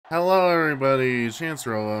Hello everybody,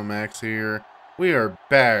 Therealhubbabubbamax here. We are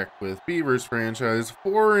back with Beavers franchise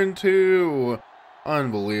 4-2.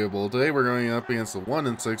 Unbelievable. Today we're going up against the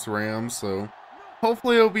 1-6 Rams, so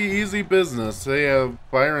hopefully it'll be easy business. They have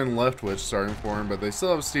Byron Leftwich starting for him, but they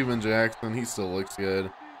still have Steven Jackson. He still looks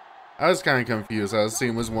good. I was kind of confused. I was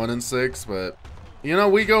seeing was 1-6, but you know,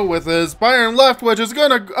 we go with this. Byron Leftwich is going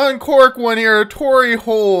to uncork one here. Torrey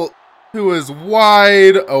Holt, who is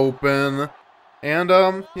wide open. And,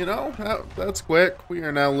 you know, that's quick. We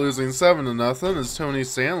are now losing 7-0 as Tony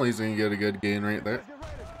Stanley's going to get a good gain right there.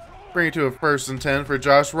 Bring it to a 1st and 10 for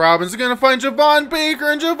Josh Robbins. He's going to find Javon Baker,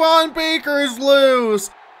 and Javon Baker is loose.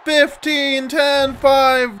 15, 10,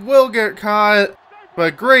 5, will get caught.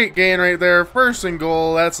 But great gain right there. 1st and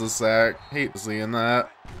goal, that's a sack. Hate seeing that.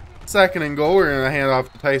 2nd and goal, we're going to hand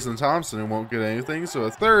off to Tyson Thompson and won't get anything. So a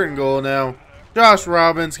 3rd and goal now. Josh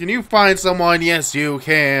Robbins, can you find someone? Yes, you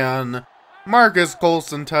can. Marcus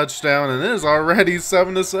Colston touchdown, and it is already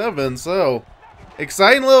 7-7, so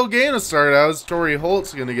exciting little game to start out as Torrey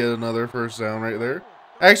Holt's going to get another 1st down right there.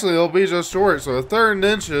 Actually, it'll be just short, so a 3rd and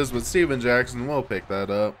inches, but Steven Jackson will pick that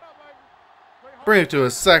up. Bring it to a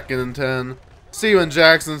 2nd and 10. Steven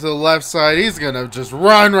Jackson to the left side. He's going to just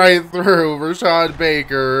run right through Rashad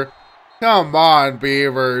Baker. Come on,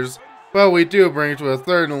 Beavers. But we do bring it to a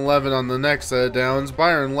 3rd and 11 on the next set of downs.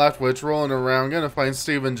 Byron Leftwich rolling around. Going to find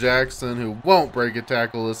Steven Jackson, who won't break a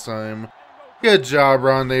tackle this time. Good job,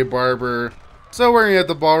 Rondé Barber. So we're going to get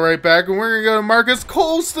the ball right back, and we're going to go to Marcus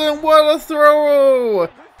Colston. What a throw!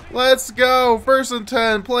 Let's go. 1st and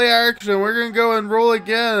 10. Play action. We're going to go and roll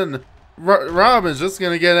again. Robin's just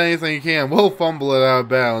going to get anything he can. We'll fumble it out of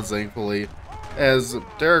bounds, thankfully. As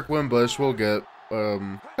Derek Wimbush will get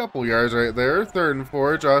couple yards right there. 3rd and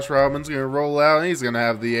 4. Josh Robbins gonna roll out, and he's gonna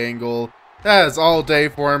have the angle. That is all day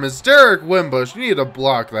for him. It's Derek Wimbush. You need to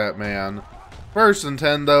block that man. 1st and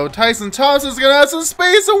 10 though. Tyson Thompson's gonna have some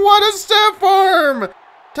space, and what a stiff arm!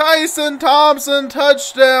 Tyson Thompson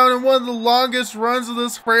touchdown, and one of the longest runs of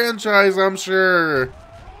this franchise, I'm sure.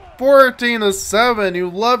 14-7. You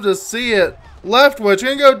love to see it. Leftwich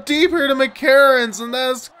gonna go deeper to McCarron's, and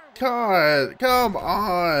that's caught. Come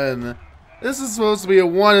on. This is supposed to be a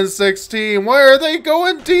 1-6 team. Why are they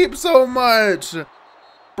going deep so much?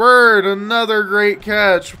 Bird, another great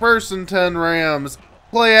catch. 1st and 10 Rams.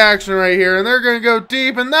 Play action right here, and they're going to go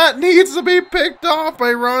deep, and that needs to be picked off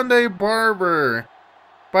by Rondé Barber.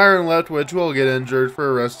 Byron Leftwich will get injured for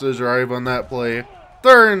the rest of the drive on that play.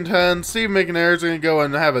 3rd and 10. Steve McNair is going to go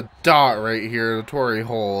and have a dot right here to Torrey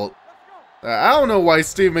Holt. I don't know why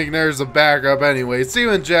Steve McNair is a backup anyway.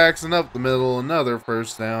 Steven Jackson up the middle, another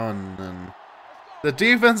 1st down. And the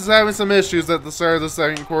defense is having some issues at the start of the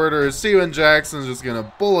 2nd quarter. As Steven Jackson is just going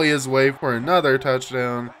to bully his way for another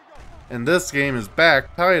touchdown. And this game is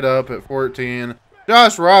back tied up at 14.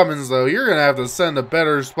 Josh Robbins, though, you're going to have to send a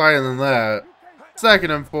better spy than that. 2nd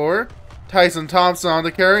and 4. Tyson Thompson on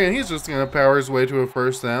the carry, and he's just going to power his way to a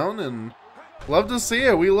 1st down. And love to see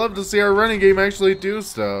it. We love to see our running game actually do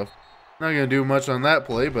stuff. Not going to do much on that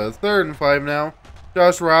play, but 3rd and 5 now.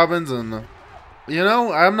 Josh Robbins, and, you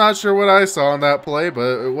know, I'm not sure what I saw on that play,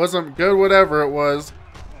 but it wasn't good, whatever it was.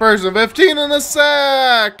 1st and 15 and a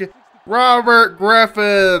sack! Robert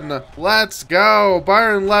Griffin! Let's go!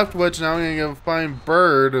 Byron Leftwich now going to find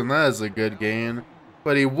Bird, and that is a good gain.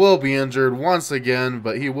 But he will be injured once again,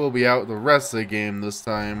 but he will be out the rest of the game this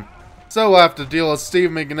time. So we'll have to deal with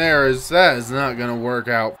Steve McNair, as that is not going to work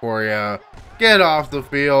out for you. Get off the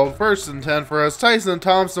field. 1st and 10 for us. Tyson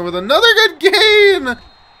Thompson with another good gain.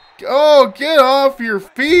 Oh, get off your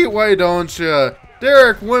feet, why don't you?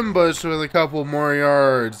 Derek Wimbush with a couple more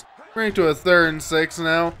yards. Bring it to a 3rd and 6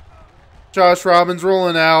 now. Josh Robbins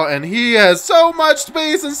rolling out, and he has so much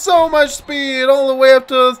space and so much speed all the way up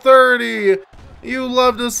to the 30. You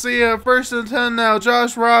love to see it. 1st and 10 now.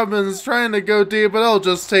 Josh Robbins trying to go deep, but he'll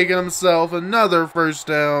just take it himself. Another 1st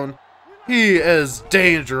down. He is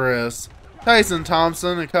dangerous. Tyson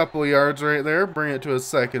Thompson, a couple yards right there. Bring it to a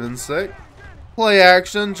 2nd and 6. Play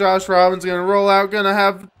action. Josh Robbins going to roll out. Going to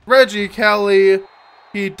have Reggie Kelly.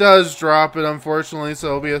 He does drop it, unfortunately, so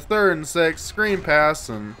it'll be a 3rd and 6. Screen pass,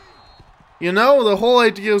 and, you know, the whole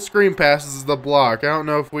idea of screen passes is the block. I don't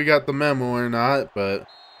know if we got the memo or not, but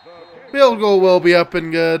field goal will be up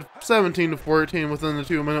and good. 17-14 within the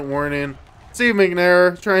 2-minute warning. Steve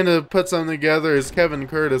McNair trying to put something together is Kevin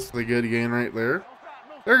Curtis with a good gain right there.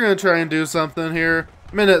 They're going to try and do something here.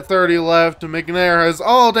 Minute 30 left. McNair has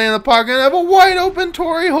all day in the pocket and have a wide open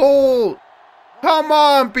Torrey Holt. Come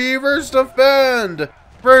on, Beavers, defend.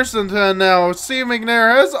 1st and 10 now. Steve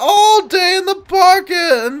McNair has all day in the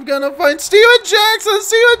pocket. And going to find Steven Jackson.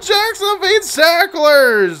 Steven Jackson beats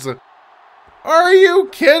tacklers. Are you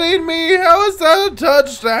kidding me? How is that a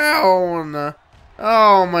touchdown?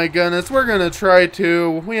 Oh my goodness, we're gonna try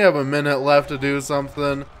to. We have a minute left to do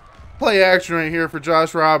something. Play action right here for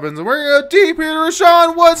Josh Robbins, and we're gonna go deep here to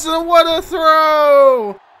Rashawn Woodson. What a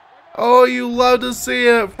throw! Oh, you love to see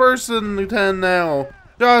it. 1st and 10 now.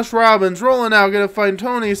 Josh Robbins rolling out, gonna find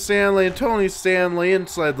Tony Stanley, and Tony Stanley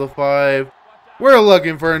inside the 5. We're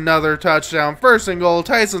looking for another touchdown. 1st and goal.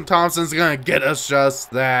 Tyson Thompson's gonna get us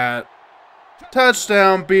just that.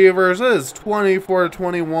 Touchdown Beavers. It is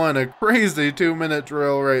 24-21. A crazy 2-minute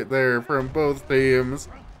drill right there from both teams.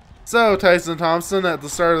 So Tyson Thompson at the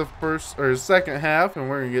start of the second half, and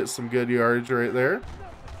we're gonna get some good yards right there.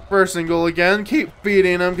 1st and goal again. Keep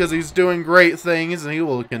feeding him because he's doing great things, and he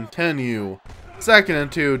will continue. 2nd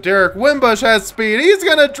and 2. Derek Wimbush has speed. He's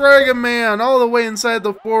gonna drag a man all the way inside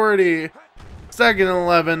the 40. 2nd and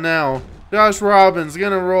 11 now. Josh Robbins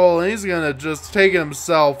gonna roll, and he's gonna just take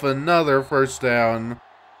himself another 1st down.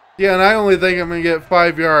 Yeah, and I only think I'm gonna get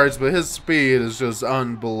 5 yards, but his speed is just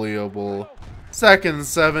unbelievable. 2nd and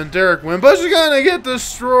 7. Derek Wimbush is gonna get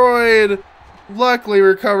destroyed. Luckily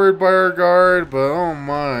recovered by our guard, but oh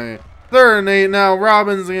my. 3rd and 8 now.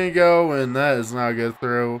 Robbins gonna go, and that is not a good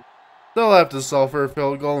throw. They'll have to solve for a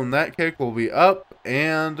field goal, and that kick will be up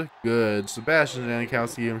and good. Sebastian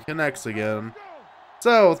Janikowski connects again.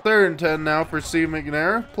 So, 3rd and 10 now for Steve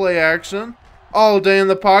McNair. Play action. All day in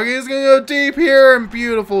the pocket. He's going to go deep here. And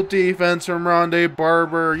beautiful defense from Rondé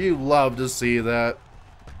Barber. You love to see that.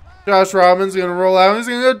 Josh Robbins going to roll out. He's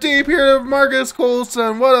going to go deep here to Marcus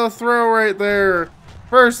Colson. What a throw right there.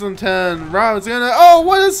 1st and 10. Robbins going to... Oh,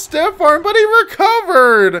 what a stiff arm. But he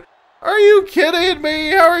recovered. Are you kidding me?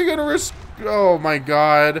 How are you going to... Oh, my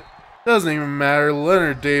God. Doesn't even matter.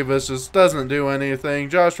 Leonard Davis just doesn't do anything.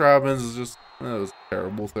 Josh Robbins is just... That was a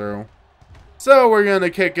terrible throw. So we're going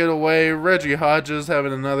to kick it away. Reggie Hodges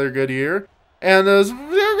having another good year. And they're going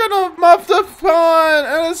to muff the punt.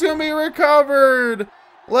 And it's going to be recovered.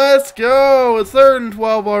 Let's go. It's 3rd and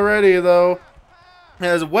 12 already, though.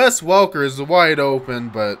 As Wes Welker is wide open.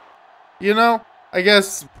 But, you know, I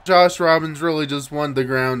guess Josh Robbins really just wanted the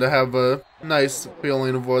ground to have a nice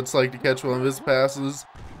feeling of what it's like to catch one of his passes.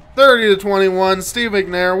 30-21, Steve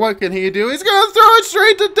McNair, what can he do? He's going to throw it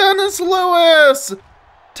straight to Dennis Lewis!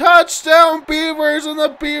 Touchdown Beavers, and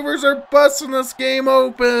the Beavers are busting this game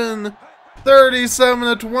open.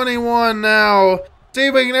 37-21 now.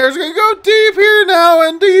 Steve McNair's going to go deep here now,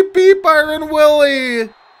 and deep beat Byron Willie.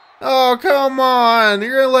 Oh, come on.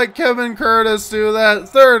 You're going to let Kevin Curtis do that.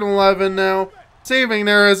 3rd and 11 now. Steve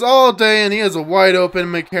McNair is all day, and he has a wide open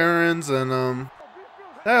McCarron's, and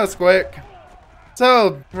that was quick.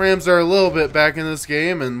 So, Rams are a little bit back in this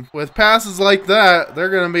game, and with passes like that, they're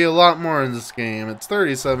going to be a lot more in this game. It's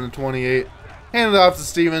 37-28. Handed off to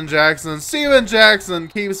Steven Jackson. Steven Jackson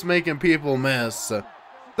keeps making people miss.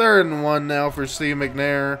 3rd and 1 now for Steve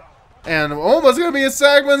McNair. And almost going to be a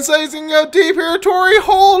sack, but instead he's going to go deep here. Torrey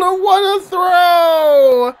Holt, and what a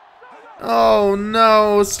throw! Oh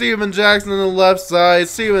no, Steven Jackson on the left side.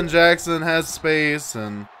 Steven Jackson has space,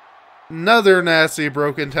 and... Another nasty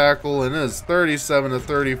broken tackle, and it is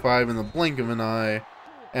 37-35 in the blink of an eye.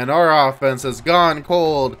 And our offense has gone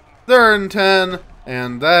cold. 3rd and 10,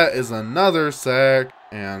 and that is another sack.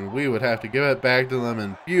 And we would have to give it back to them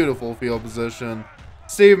in beautiful field position.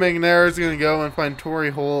 Steve McNair is going to go and find Torrey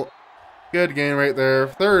Holt. Good gain right there.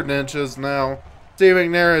 3rd and inches now. Steve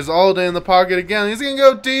McNair is all day in the pocket again. He's going to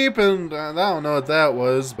go deep, and I don't know what that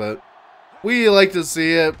was, but... We like to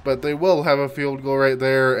see it, but they will have a field goal right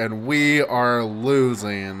there, and we are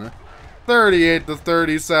losing.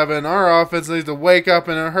 38-37. Our offense needs to wake up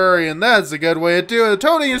in a hurry, and that's a good way to do it.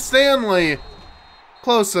 Tony Stanley,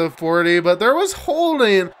 close to 40, but there was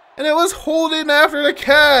holding, and it was holding after the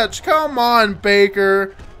catch. Come on,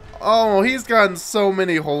 Baker. Oh, he's gotten so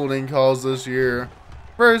many holding calls this year.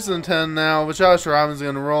 1st and 10 now, but Josh Robbins is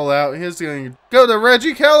going to roll out. He's going to go to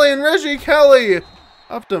Reggie Kelly, and Reggie Kelly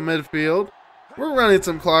up to midfield. We're running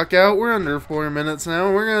some clock out. We're under 4 minutes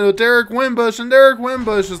now. We're going to Derek Wimbush, and Derek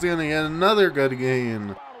Wimbush is going to get another good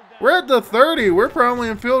gain. We're at the 30. We're probably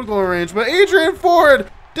in field goal range, but Adrian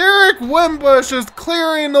Ford, Derek Wimbush is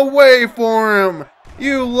clearing the way for him.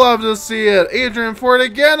 You love to see it. Adrian Ford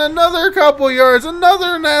again, another couple yards,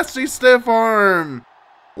 another nasty stiff arm.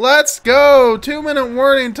 Let's go. 2-minute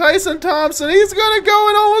warning. Tyson Thompson, he's going to go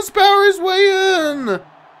and almost power his way in.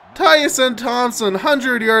 Tyson Thompson,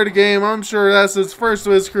 100-yard game. I'm sure that's his first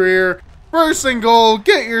of his career. 1st and goal.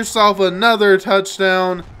 Get yourself another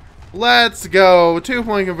touchdown. Let's go.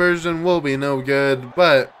 2-point conversion will be no good,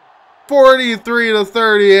 but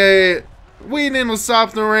 43-38. We need to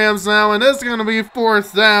stop the Rams now, and it's going to be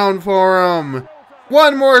 4th down for them.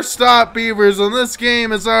 One more stop, Beavers, and this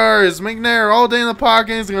game is ours. McNair all day in the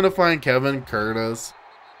pocket. He's going to find Kevin Curtis.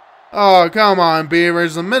 Oh, come on,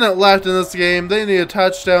 Beavers. A minute left in this game. They need a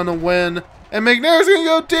touchdown to win. And McNair's going to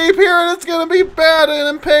go deep here, and it's going to be batted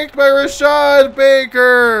and picked by Rashad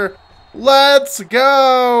Baker. Let's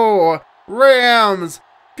go. Rams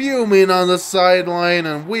fuming on the sideline,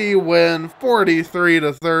 and we win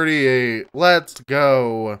 43-38. Let's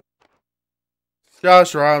go.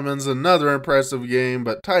 Josh Rodman's another impressive game,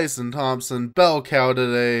 but Tyson Thompson, bell cow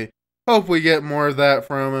today. Hope we get more of that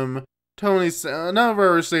from him. None of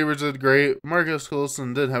our receivers did great. Marcus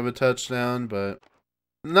Coulson did have a touchdown, but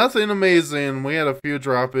nothing amazing. We had a few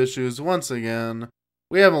drop issues once again.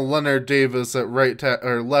 We have a Leonard Davis at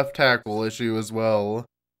left tackle issue as well.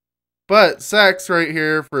 But sacks right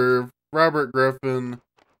here for Robert Griffin.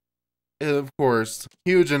 And of course,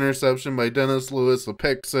 huge interception by Dennis Lewis, a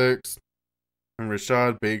pick six. And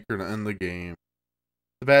Rashad Baker to end the game.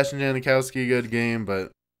 Sebastian Janikowski, good game,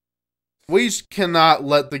 but we cannot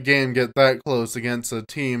let the game get that close against a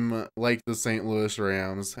team like the St. Louis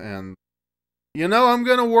Rams. And, you know, I'm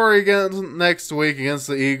going to worry again next week against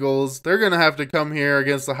the Eagles. They're going to have to come here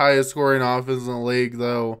against the highest scoring offense in the league,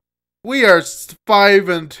 though. We are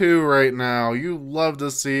 5-2 right now. You love to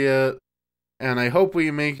see it. And I hope we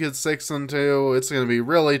make it 6-2. It's going to be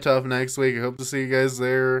really tough next week. I hope to see you guys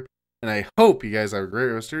there. And I hope you guys have a great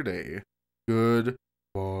rest of your day.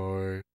 Goodbye.